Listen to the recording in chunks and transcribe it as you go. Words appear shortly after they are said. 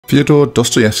Fyodor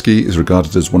Dostoyevsky is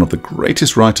regarded as one of the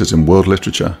greatest writers in world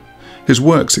literature. His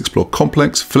works explore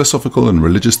complex philosophical and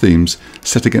religious themes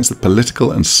set against the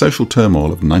political and social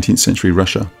turmoil of 19th century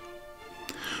Russia.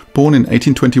 Born in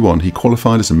 1821, he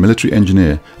qualified as a military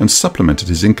engineer and supplemented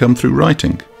his income through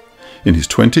writing. In his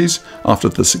 20s, after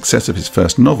the success of his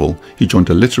first novel, he joined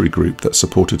a literary group that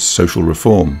supported social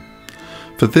reform.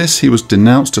 For this, he was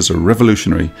denounced as a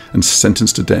revolutionary and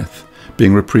sentenced to death,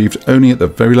 being reprieved only at the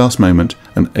very last moment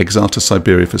and exiled to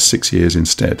Siberia for 6 years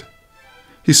instead.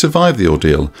 He survived the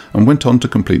ordeal and went on to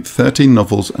complete 13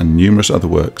 novels and numerous other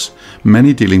works,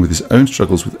 many dealing with his own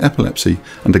struggles with epilepsy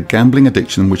and a gambling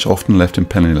addiction which often left him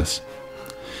penniless.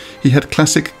 He had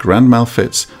classic grand mal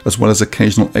fits as well as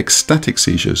occasional ecstatic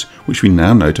seizures, which we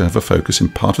now know to have a focus in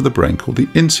part of the brain called the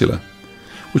insula,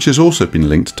 which has also been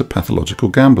linked to pathological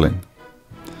gambling.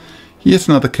 Yet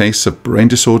another case of brain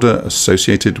disorder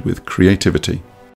associated with creativity.